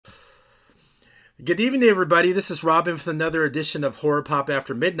Good evening, everybody. This is Robin with another edition of Horror Pop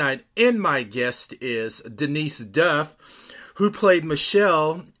After Midnight, and my guest is Denice Duff, who played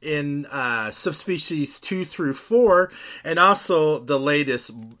Michelle in Subspecies 2 through 4, and also the latest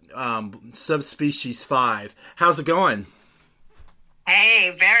Subspecies 5. How's it going?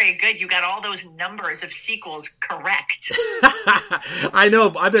 Hey, very good. You got all those numbers of sequels correct. I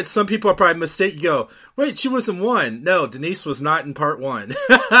know. I bet some people are probably mistaken. You go, wait, she was in 1. No, Denice was not in part 1.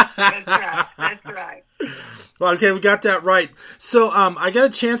 That's right. Well, okay, we got that right. So, I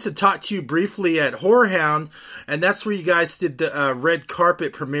got a chance to talk to you briefly at Horror Hound, and that's where you guys did the red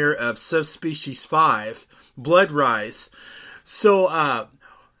carpet premiere of Subspecies 5, Blood Rise. So,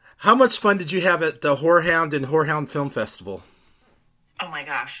 how much fun did you have at the Horror Hound and Horror Hound Film Festival? Oh my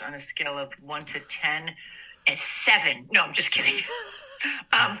gosh, on a scale of 1 to 10, it's 7. No, I'm just kidding.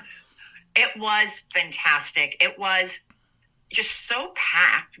 It was fantastic. It was just so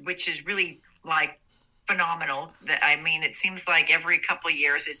packed, which is really phenomenal. I mean, it seems like every couple of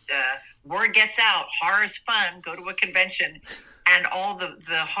years, word gets out, horror is fun, go to a convention, and all the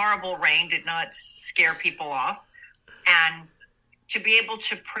horrible rain did not scare people off. And to be able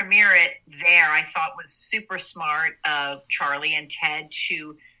to premiere it there, I thought was super smart of Charlie and Ted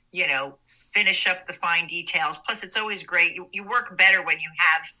to, finish up the fine details. Plus, it's always great. You work better when you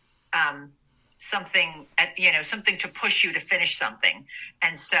have something to push you to finish something.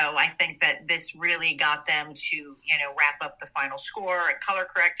 And so I think that this really got them to, wrap up the final score and color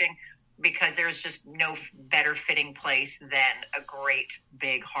correcting, because there's just no better fitting place than a great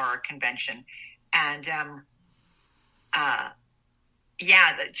big horror convention. And,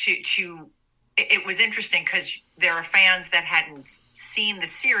 it was interesting because there are fans that hadn't seen the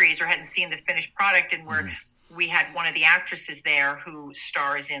series or hadn't seen the finished product, and we had one of the actresses there who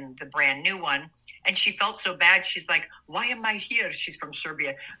stars in the brand new one, and she felt so bad. She's like, "Why am I here?" She's from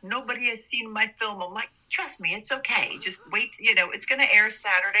Serbia. "Nobody has seen my film." I'm like, "Trust me, it's okay. Just wait. It's going to air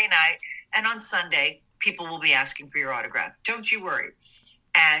Saturday night, and on Sunday, people will be asking for your autograph. Don't you worry."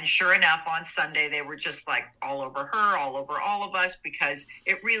 And sure enough, on Sunday, they were just all over her, all over all of us, because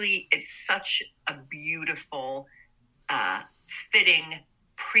it's such a beautiful, fitting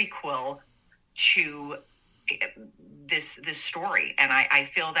prequel to this story. And I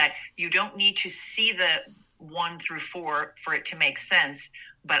feel that you don't need to see the 1 through 4 for it to make sense.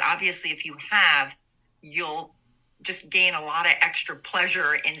 But obviously, if you have, you'll just gain a lot of extra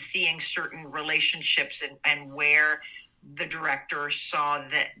pleasure in seeing certain relationships and where the director saw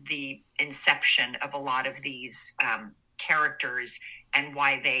the inception of a lot of these characters and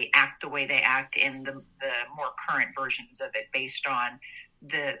why they act the way they act in the more current versions of it, based on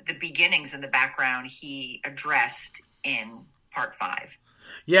the beginnings and the background he addressed in part 5.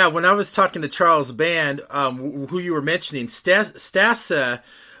 Yeah, when I was talking to Charles Band, who you were mentioning, Stassa,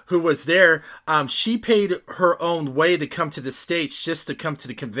 who was there, she paid her own way to come to the States just to come to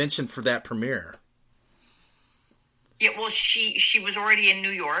the convention for that premiere. Yeah, well, she was already in New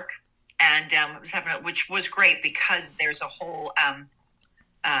York, and which was great, because there's a whole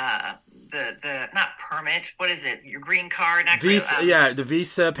the not permit. What is it? Your green card? Not visa, the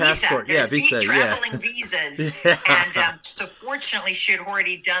visa, passport. Visa. Traveling visas. And so fortunately, she had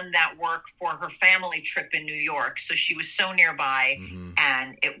already done that work for her family trip in New York, so she was so nearby,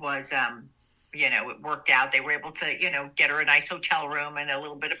 and it was it worked out. They were able to get her a nice hotel room and a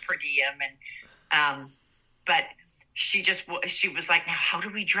little bit of per diem, and but. She was like, "Now, how do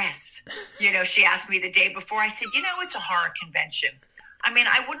we dress?" She asked me the day before. I said, "It's a horror convention. I mean,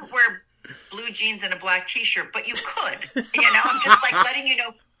 I wouldn't wear blue jeans and a black T-shirt, but you could. I'm just letting you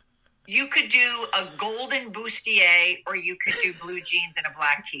know, you could do a golden bustier, or you could do blue jeans and a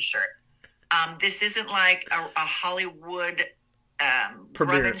black T-shirt. This isn't like a Hollywood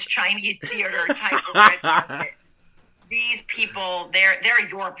Brevins Chinese theater type of red carpet. These people, they're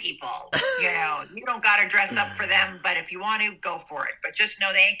your people. You don't got to dress up for them, but if you want to, go for it. But just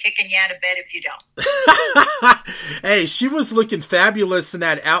know they ain't kicking you out of bed if you don't." Hey, she was looking fabulous in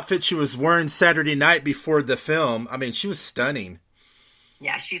that outfit she was wearing Saturday night before the film. I mean, she was stunning.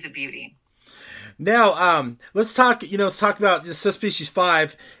 Yeah, she's a beauty. Now, let's talk about the Subspecies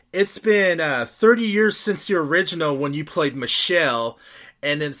 5. It's been 30 years since the original when you played Michelle.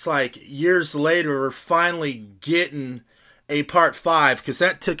 And it's years later, we're finally getting a part 5, because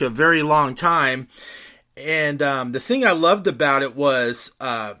that took a very long time. And the thing I loved about it was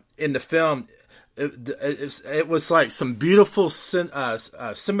in the film, it was some beautiful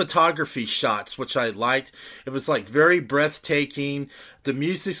cinematography shots, which I liked. It was very breathtaking. The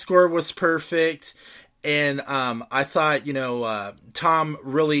music score was perfect. And I thought, Tom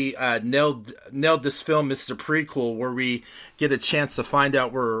really nailed this film. It's the prequel where we get a chance to find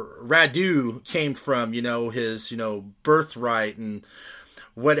out where Radu came from, his, birthright and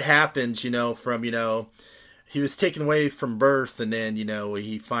what happens, from, he was taken away from birth, and then,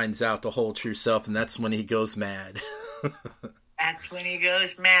 he finds out the whole true self, and that's when he goes mad. That's when he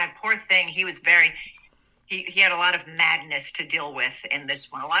goes mad. Poor thing. He was he had a lot of madness to deal with in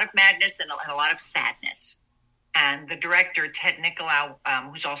this one. A lot of madness and a lot of sadness. And the director, Ted Nicolau,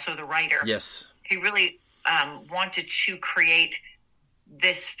 who's also the writer, yes, he really wanted to create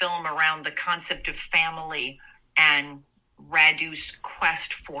this film around the concept of family and Radu's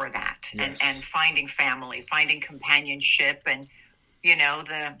quest for that, yes, and finding family, finding companionship, and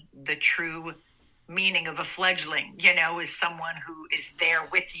the true meaning of a fledgling, is someone who is there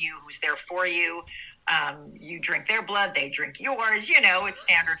with you, who's there for you. You drink their blood, they drink yours. It's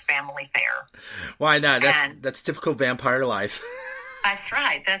standard family fare. Why not? That's typical vampire life. That's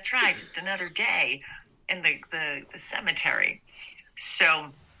right. Just another day in the cemetery.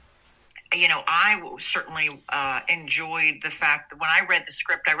 So, I certainly enjoyed the fact that when I read the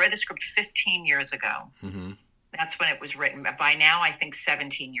script 15 years ago. Mm-hmm. That's when it was written. By now, I think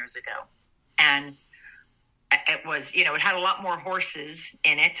 17 years ago. And it was, it had a lot more horses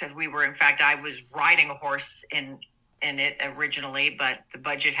in it. I was riding a horse in it originally, but the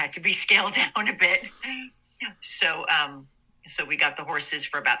budget had to be scaled down a bit. So we got the horses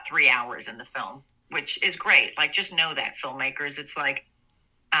for about 3 hours in the film, which is great. Like, just know that, filmmakers. It's like,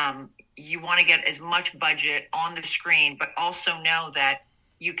 you want to get as much budget on the screen, but also know that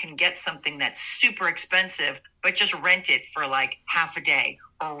you can get something that's super expensive, but just rent it for like half a day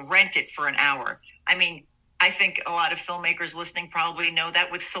or rent it for an hour. I mean, I think a lot of filmmakers listening probably know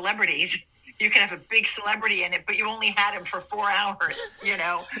that with celebrities. You can have a big celebrity in it, but you only had him for 4 hours,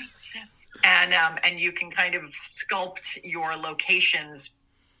 and you can kind of sculpt your locations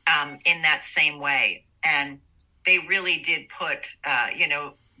in that same way. And they really did put,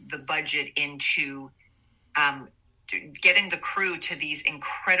 the budget into getting the crew to these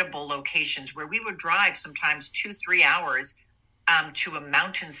incredible locations where we would drive sometimes 2-3 hours to a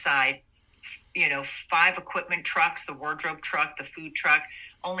mountainside, 5 equipment trucks, the wardrobe truck, the food truck,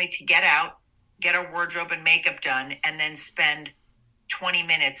 only to get out, get our wardrobe and makeup done, and then spend 20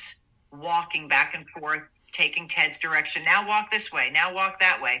 minutes walking back and forth, taking Ted's direction. Now walk this way. Now walk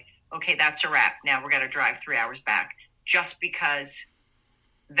that way. Okay, that's a wrap. Now we're going to drive 3 hours back, just because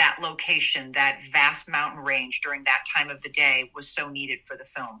that location, that vast mountain range during that time of the day was so needed for the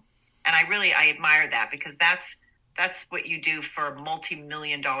film. And I admire that, because that's what you do for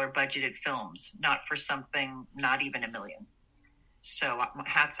multi-million-dollar budgeted films, not for something not even $1 million. So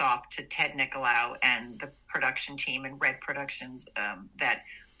hats off to Ted Nicolau and the production team and Red Productions that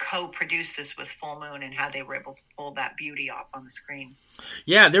co-produced this with Full Moon, and how they were able to pull that beauty off on the screen.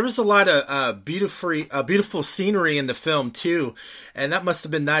 Yeah, there was a lot of beautiful scenery in the film too, and that must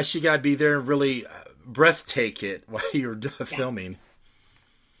have been nice. You got to be there and really breathtaking it while you're filming.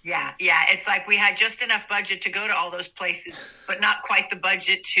 Yeah. It's like we had just enough budget to go to all those places, but not quite the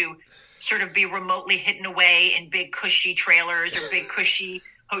budget to sort of be remotely hidden away in big cushy trailers or big cushy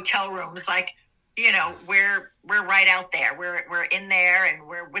hotel rooms. Like, we're right out there. We're in there, and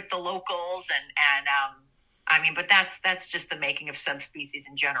we're with the locals, but that's just the making of Subspecies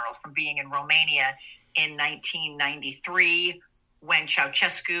in general. From being in Romania in 1993, when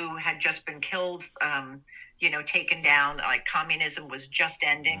Ceausescu had just been killed, taken down, like communism was just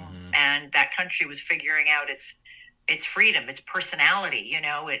ending, mm-hmm. and that country was figuring out its freedom, its personality.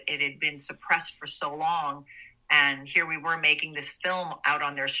 It had been suppressed for so long. And here we were making this film out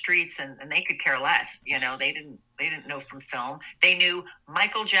on their streets, and they could care less. They didn't know from film. They knew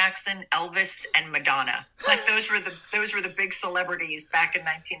Michael Jackson, Elvis, and Madonna. Like, those were the big celebrities back in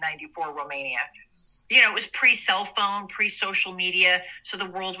 1994 Romania. It was pre-cell phone, pre-social media, so the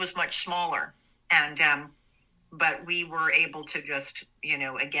world was much smaller. And but we were able to just,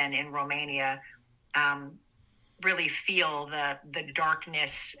 again in Romania, really feel the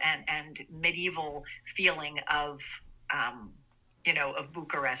darkness and medieval feeling of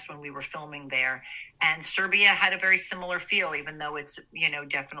Bucharest when we were filming there. And Serbia had a very similar feel, even though it's,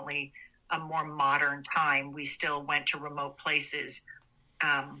 definitely a more modern time. We still went to remote places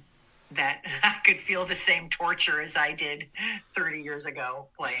that I could feel the same torture as I did 30 years ago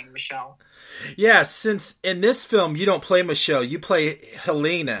playing Michelle. Yeah, since in this film you don't play Michelle, you play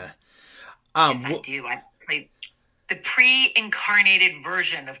Helena. Yes, I do. I played the pre-incarnated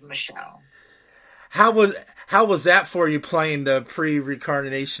version of Michelle. How was that for you, playing the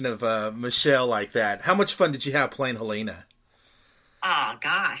pre-reincarnation of Michelle like that? How much fun did you have playing Helena? Oh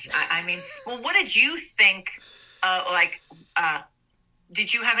gosh, I mean, well, what did you think?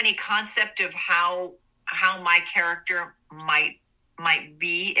 Did you have any concept of how my character might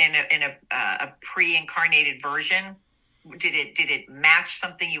be in a pre-incarnated version? Did it match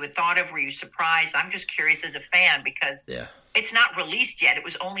something you had thought of? Were you surprised? I'm just curious as a fan because it's not released yet. It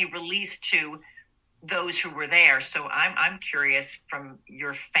was only released to those who were there. So I'm curious from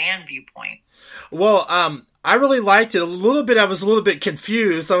your fan viewpoint. Well, I really liked it a little bit. I was a little bit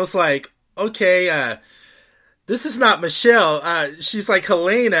confused. I was like, okay, this is not Michelle. She's like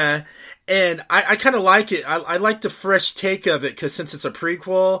Helena. And I kind of like it. I like the fresh take of it because since it's a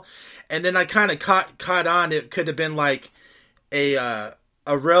prequel, and then I kind of caught on. It could have been like a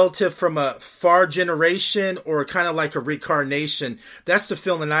relative from a far generation or kind of like a reincarnation. That's the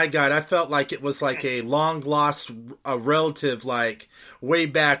feeling I got. I felt like it was like a long lost relative, like way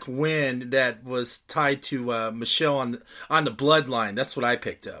back when, that was tied to Michelle on the bloodline. That's what I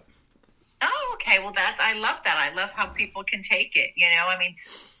picked up. Oh, okay. Well, I love that. I love how people can take it. You know, I mean,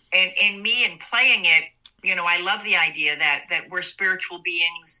 and in me and playing it, you know, I love the idea that we're spiritual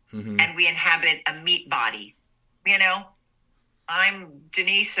beings and we inhabit a meat body. You know, I'm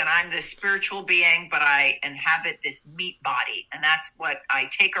Denice and I'm the spiritual being, but I inhabit this meat body. And that's what I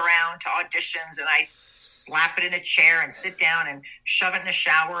take around to auditions, and I slap it in a chair and sit down and shove it in the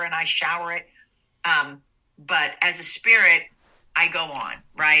shower and I shower it. But as a spirit, I go on,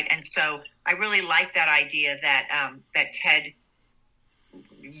 right? And so I really like that idea that Ted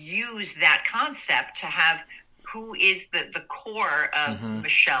used that concept to have who is the core of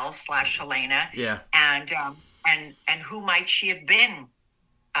Michelle / Helena. Yeah. And who might she have been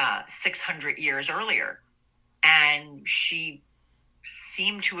 600 years earlier? And she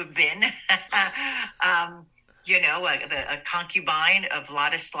seemed to have been, a concubine of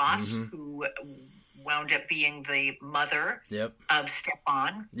Ladislas, who wound up being the mother of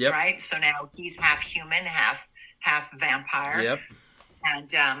Stefan, right? So now he's half human, half vampire. Yep.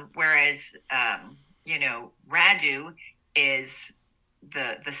 And whereas, Radu is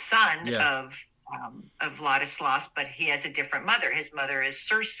the son of Ladislas, but he has a different mother. His mother is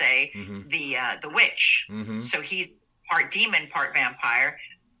Circe, the witch. So he's part demon, part vampire,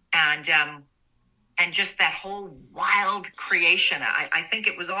 and just that whole wild creation. I think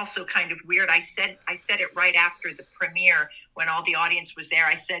it was also kind of weird. I said it right after the premiere when all the audience was there.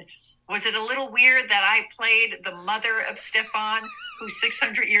 I said, was it a little weird that I played the mother of Stefan, who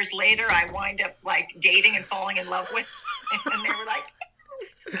 600 years later I wind up like dating and falling in love with? And they were like,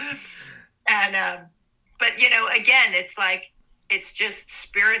 yes. And, but again, it's like, it's just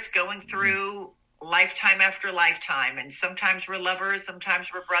spirits going through lifetime after lifetime. And sometimes we're lovers,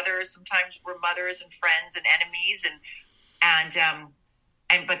 sometimes we're brothers, sometimes we're mothers and friends and enemies.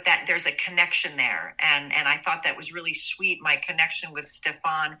 But that there's a connection there. And I thought that was really sweet. My connection with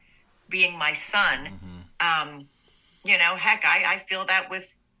Stefan being my son. Heck, I feel that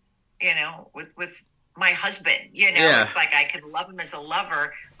with my husband, it's like I can love him as a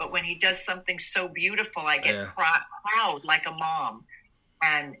lover, but when he does something so beautiful, I get proud like a mom.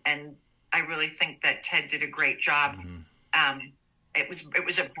 And I really think that Ted did a great job. It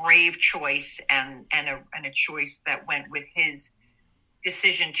was a brave choice and a choice that went with his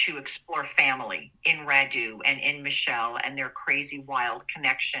decision to explore family in Radu and in Michelle and their crazy wild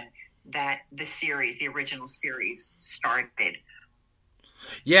connection that the original series started.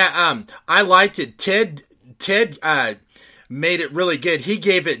 Yeah, I liked it. Ted made it really good. He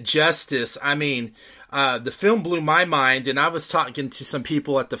gave it justice. I mean, the film blew my mind, and I was talking to some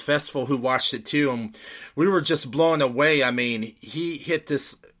people at the festival who watched it too, and we were just blown away. I mean, he hit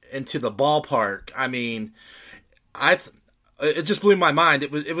this into the ballpark. I mean, it just blew my mind.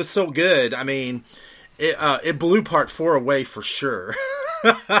 It was so good. I mean, it blew part 4 away for sure.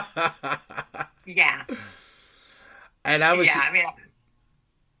 Yeah. And I was. Yeah, I mean.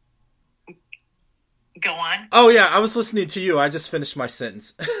 Go on. Oh yeah, I was listening to you. I just finished my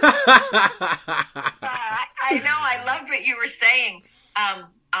sentence. I know. I loved what you were saying.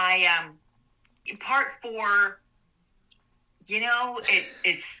 Part 4.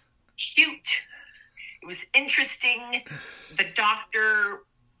 It's cute. It was interesting. The doctor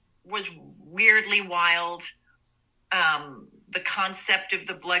was weirdly wild. The concept of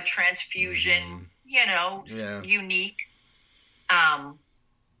the blood transfusion, unique.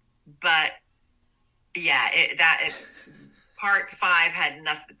 But. Yeah, part 5 had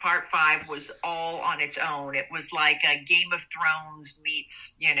nothing. Part 5 was all on its own. It was like a Game of Thrones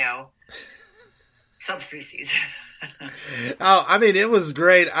meets, Subspecies. Oh, I mean, it was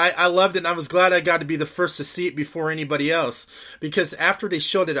great. I loved it, and I was glad I got to be the first to see it before anybody else. Because after they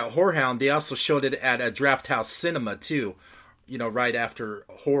showed it at Horror Hound, they also showed it at a Draft House Cinema, too. right after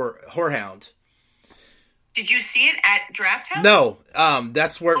Horror Hound. Did you see it at Draft House? No,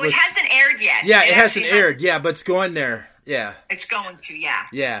 that's where it was. It hasn't aired yet. Yeah, it hasn't aired. Yeah, but it's going there. Yeah. It's going to, yeah.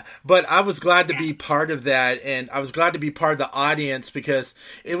 Yeah, but I was glad to be part of that, and I was glad to be part of the audience because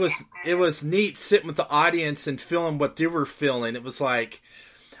it was neat sitting with the audience and feeling what they were feeling. It was like,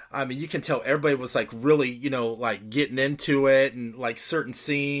 I mean, you can tell everybody was like really, like getting into it and like certain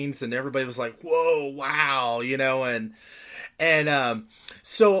scenes, and everybody was like, whoa, wow, and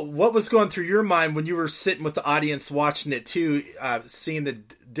so what was going through your mind when you were sitting with the audience watching it too, seeing the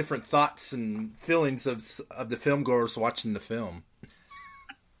different thoughts and feelings of the film goers watching the film?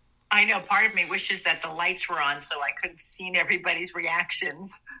 I know part of me wishes that the lights were on so I could have seen everybody's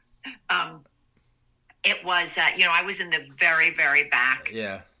reactions. It was, I was in the very, very back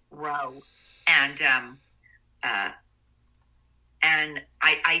row, and I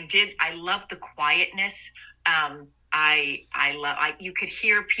loved the quietness. You could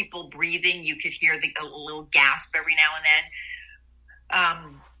hear people breathing. You could hear a little gasp every now and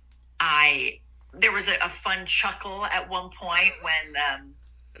then. There was a fun chuckle at one point when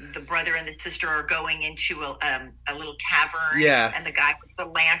the brother and the sister are going into a little cavern. Yeah. And the guy with the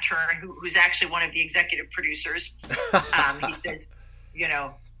lantern, who's actually one of the executive producers, he says,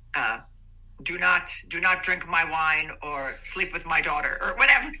 do not drink my wine or sleep with my daughter or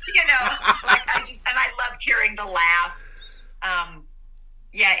whatever, I loved hearing the laugh.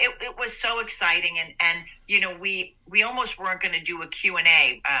 It was so exciting. And we almost weren't going to do a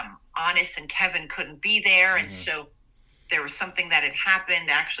Q&A. Honest and Kevin couldn't be there. And so there was something that had happened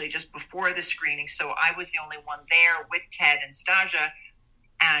actually just before the screening. So I was the only one there with Ted and Stasia.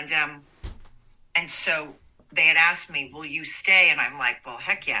 And so they had asked me, will you stay? And I'm like, well,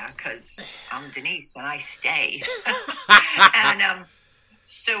 heck yeah, because I'm Denice and I stay. And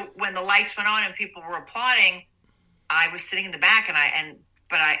so when the lights went on and people were applauding, I was sitting in the back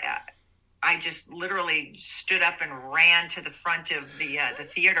but I just literally stood up and ran to the front of the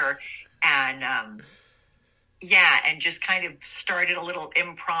theater and just kind of started a little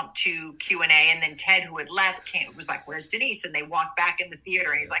impromptu Q&A. And then Ted, who had left, was like, where's Denice? And they walked back in the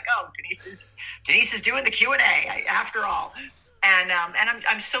theater and he's like, oh, Denice is doing the Q&A after all. And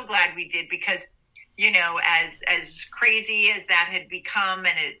I'm so glad we did because, as crazy as that had become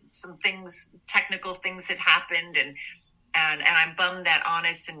and some technical things had happened and I'm bummed that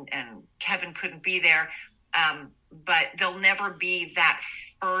Honest and Kevin couldn't be there. But there'll never be that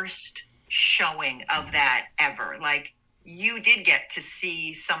first showing of that ever. Like, you did get to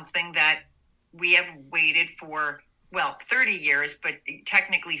see something that we have waited for, 30 years, but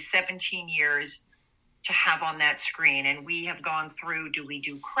technically 17 years to have on that screen. And we have gone through, do we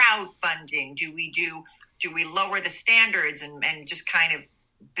do crowdfunding? Do we lower the standards and just kind of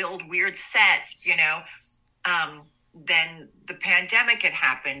build weird sets, Then the pandemic had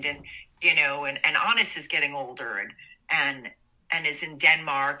happened and Honest is getting older and is in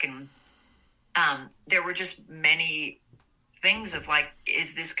Denmark. And there were just many things of like,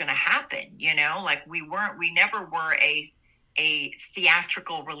 is this going to happen? Like we never were a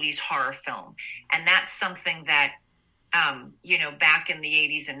theatrical release horror film. And that's something that, back in the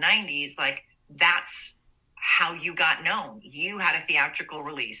 80s and 90s, like that's how you got known. You had a theatrical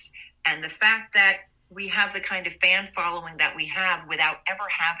release. And the fact that we have the kind of fan following that we have without ever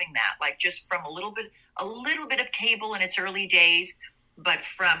having that, like just from a little bit of cable in its early days, but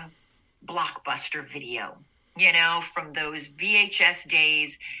from Blockbuster Video, from those VHS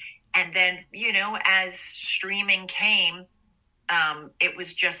days. And then, as streaming came, it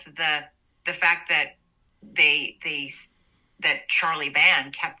was just the fact that that Charlie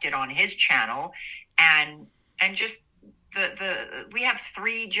Band kept it on his channel and just we have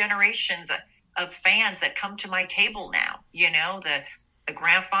 3 generations of fans that come to my table now, the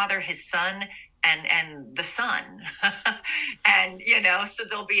grandfather, his son, and the son. And, so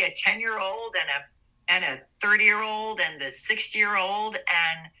there'll be a 10-year-old and a 30-year-old and the 60-year-old.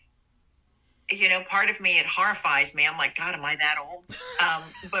 And, part of me, it horrifies me. I'm like, God, am I that old?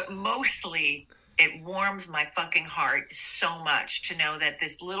 But mostly it warms my fucking heart so much to know that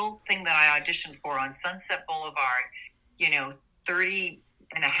this little thing that I auditioned for on Sunset Boulevard, 30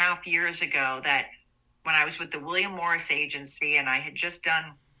 and a half years ago, that when I was with the William Morris Agency and I had just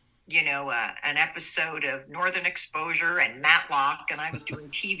done, an episode of Northern Exposure and Matlock, and I was doing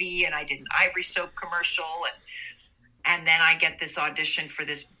TV and I did an Ivory Soap commercial. And then I get this audition for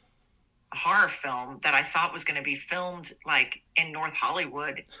this horror film that I thought was going to be filmed like in North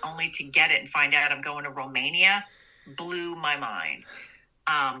Hollywood, only to get it and find out I'm going to Romania. Blew my mind.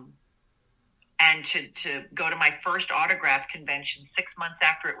 And to go to my first autograph convention 6 months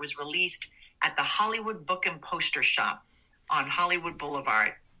after it was released at the Hollywood Book and Poster Shop on Hollywood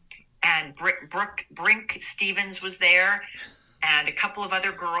Boulevard. And Brink Stevens was there, and a couple of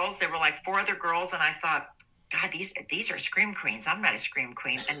other girls. There were like 4 other girls, and I thought, God, these are scream queens. I'm not a scream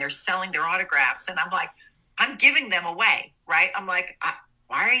queen. And they're selling their autographs, and I'm like, I'm giving them away, right? I'm like,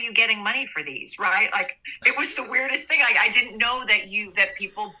 why are you getting money for these, right? Like, it was the weirdest thing. I didn't know that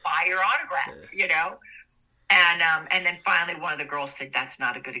people buy your autograph, you know? And then finally one of the girls said, that's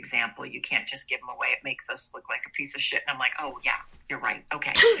not a good example. You can't just give them away. It makes us look like a piece of shit. And I'm like, oh yeah, you're right.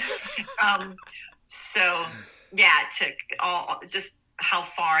 Okay. So yeah, just how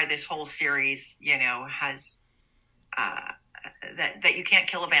far this whole series, you know, has, that you can't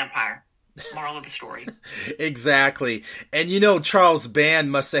kill a vampire. Moral of the story. Exactly. And you know, Charles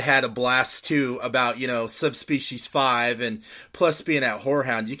Band must have had a blast too about, you know, Subspecies 5, and plus being at Horror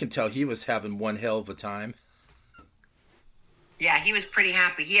Hound, you can tell he was having one hell of a time. Yeah, he was pretty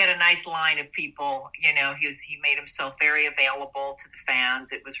happy. He had a nice line of people, you know, he made himself very available to the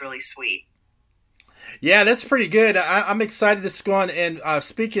fans. It was really sweet. Yeah, that's pretty good. I'm excited to go on. And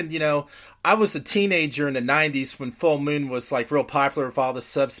speaking, you know, I was a teenager in the 90s when Full Moon was like real popular with all the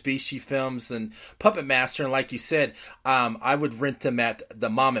Subspecies films and Puppet Master. And like you said, I would rent them at the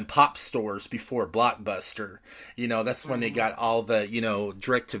mom and pop stores before Blockbuster. You know, that's when they got all the, you know,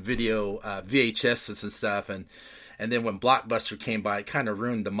 direct to video VHSs and stuff. And then when Blockbuster came by, it kind of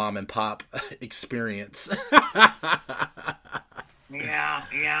ruined the mom and pop experience. Yeah,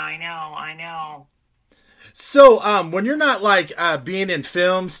 I know. So, when you're not like being in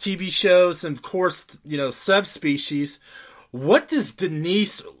films, TV shows, and of course, you know, Subspecies, what does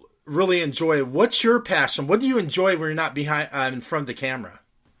Denice really enjoy? What's your passion? What do you enjoy when you're not behind in front of the camera?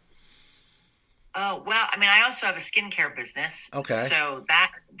 Oh, well, I mean, I also have a skincare business. Okay. So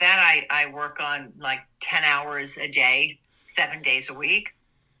that I work on like 10 hours a day, 7 days a week.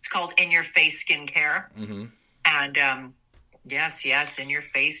 It's called In Your Face Skincare. Mm-hmm. And yes, In Your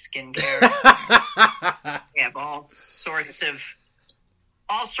Face Skincare. We have all sorts of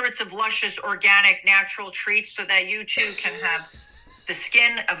luscious, organic, natural treats so that you too can have the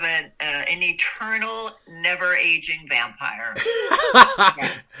skin of an eternal, never-aging vampire.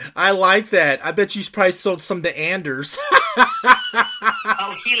 Yes. I like that. I bet you probably sold some to Anders.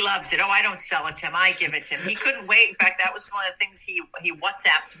 Oh, he loves it. Oh, I don't sell it to him. I give it to him. He couldn't wait. In fact, that was one of the things he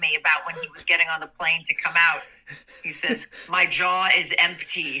WhatsApped me about when he was getting on the plane to come out. He says, my jaw is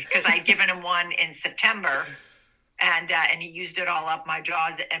empty, because I'd given him one in September. And he used it all up. My jaw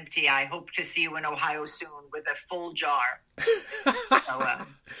is empty. I hope to see you in Ohio soon with a full jar. So,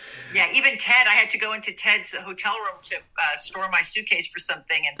 yeah, even Ted, I had to go into Ted's hotel room to store my suitcase for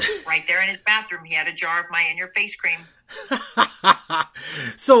something. And right there in his bathroom, he had a jar of my In Your Face cream.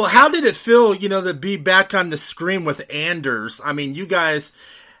 So how did it feel, you know, to be back on the screen with Anders? I mean, you guys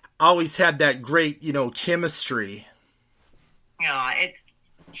always had that great, you know, chemistry. Yeah,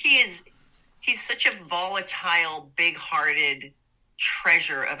 he's such a volatile, big-hearted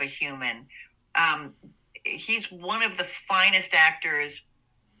treasure of a human. He's one of the finest actors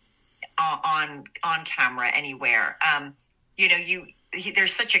on camera anywhere. You know,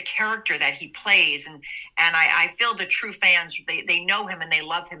 there's such a character that he plays, and I feel the true fans, they know him and they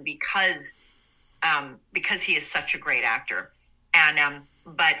love him because he is such a great actor. And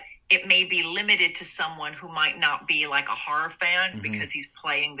but it may be limited to someone who might not be like a horror fan, mm-hmm. because he's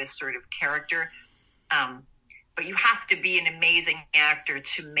playing this sort of character. But you have to be an amazing actor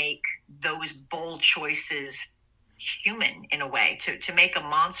to make those bold choices human in a way, to make a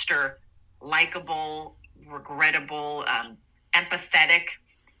monster likable, regrettable, empathetic.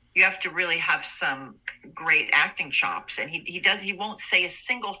 You have to really have some great acting chops. And he won't say a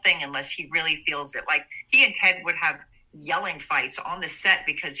single thing unless he really feels it. Like, he and Ted would have yelling fights on the set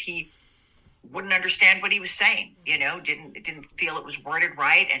because he wouldn't understand what he was saying, you know, didn't feel it was worded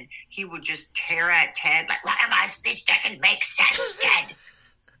right, and he would just tear at Ted like, this doesn't make sense, Ted.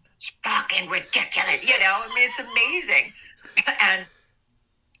 It's fucking ridiculous, you know. I mean, it's amazing. And,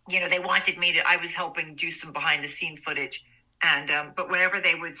 you know, they wanted I was helping do some behind the scene footage, and but whenever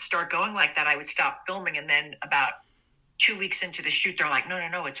they would start going like that, I would stop filming, and then about 2 weeks into the shoot, they're like,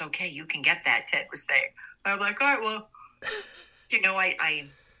 no, it's okay, you can get that, Ted was saying. I'm like, all right, well, you know,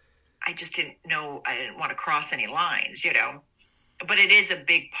 I just didn't know, I didn't want to cross any lines, you know. But it is a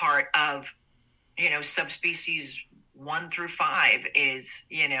big part of, you know, Subspecies 1 through 5 is,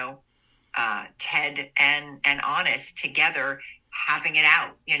 you know, Ted and Honest together having it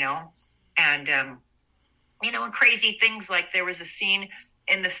out, you know. And, you know, and crazy things, like there was a scene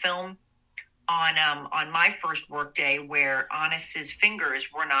in the film on my first work day where Honest's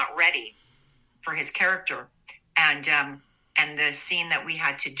fingers were not ready for his character. And the scene that we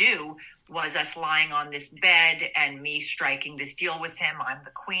had to do was us lying on this bed and me striking this deal with him. I'm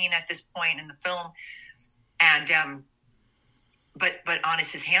the queen at this point in the film. And, but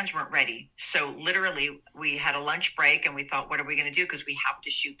honest, his hands weren't ready. So literally we had a lunch break and we thought, what are we going to do? Because we have to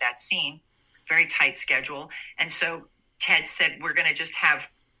shoot that scene, very tight schedule. And so Ted said, we're going to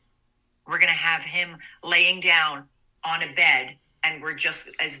have him laying down on a bed. And we're just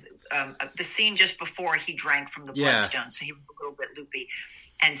as the scene just before he drank from the bloodstone. So he was a little bit loopy.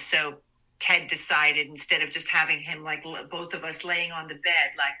 And so Ted decided, instead of just having him like both of us laying on the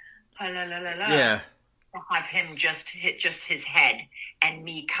bed, like, la, la, la, la, have him just hit just his head and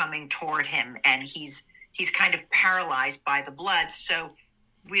me coming toward him. And he's kind of paralyzed by the blood. So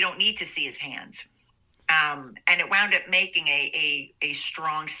we don't need to see his hands. And it wound up making a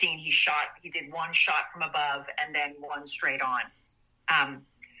strong scene. He did one shot from above and then one straight on.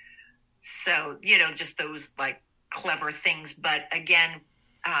 So, just those like clever things. But again,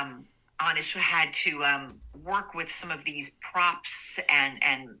 Honest had to work with some of these props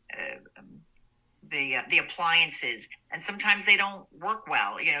and the appliances, and sometimes they don't work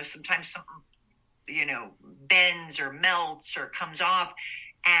well. Sometimes something bends or melts or comes off,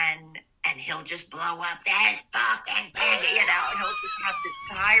 and he'll just blow up that fucking thing, and he'll just have this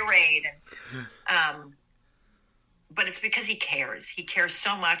tirade, and but it's because he cares. He cares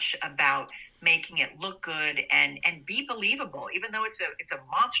so much about making it look good and be believable, even though it's a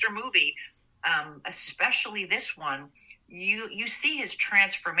monster movie. Especially this one, you see his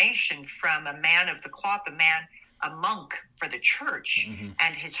transformation from a man of the cloth, a monk for the church,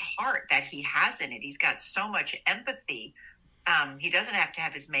 and his heart that he has in it. He's got so much empathy. He doesn't have to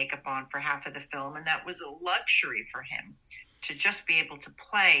have his makeup on for half of the film, and that was a luxury for him to just be able to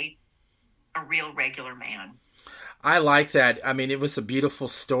play a real regular man. I like that. I mean, it was a beautiful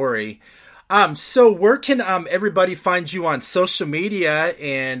story. So where can everybody find you on social media,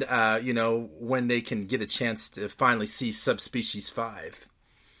 and when they can get a chance to finally see Subspecies 5?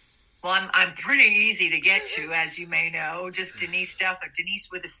 Well, I'm pretty easy to get to, as you may know. Just Denice Duff, or Denice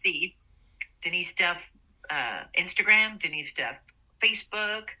with a C. Denice Duff Instagram, Denice Duff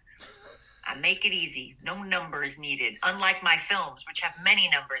Facebook. I make it easy. No numbers needed, unlike my films, which have many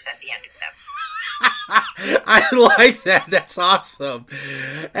numbers at the end of them. I like that. That's awesome.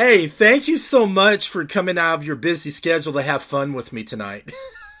 Hey, thank you so much for coming out of your busy schedule to have fun with me tonight.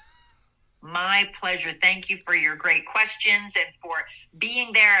 My pleasure. Thank you for your great questions and for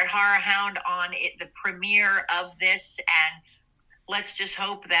being there at Horror Hound on the premiere of this. And let's just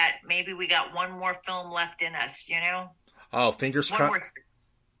hope that maybe we got one more film left in us, Oh, fingers crossed.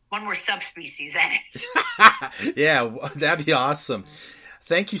 One more Subspecies, that is. Yeah, that'd be awesome.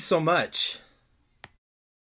 Thank you so much.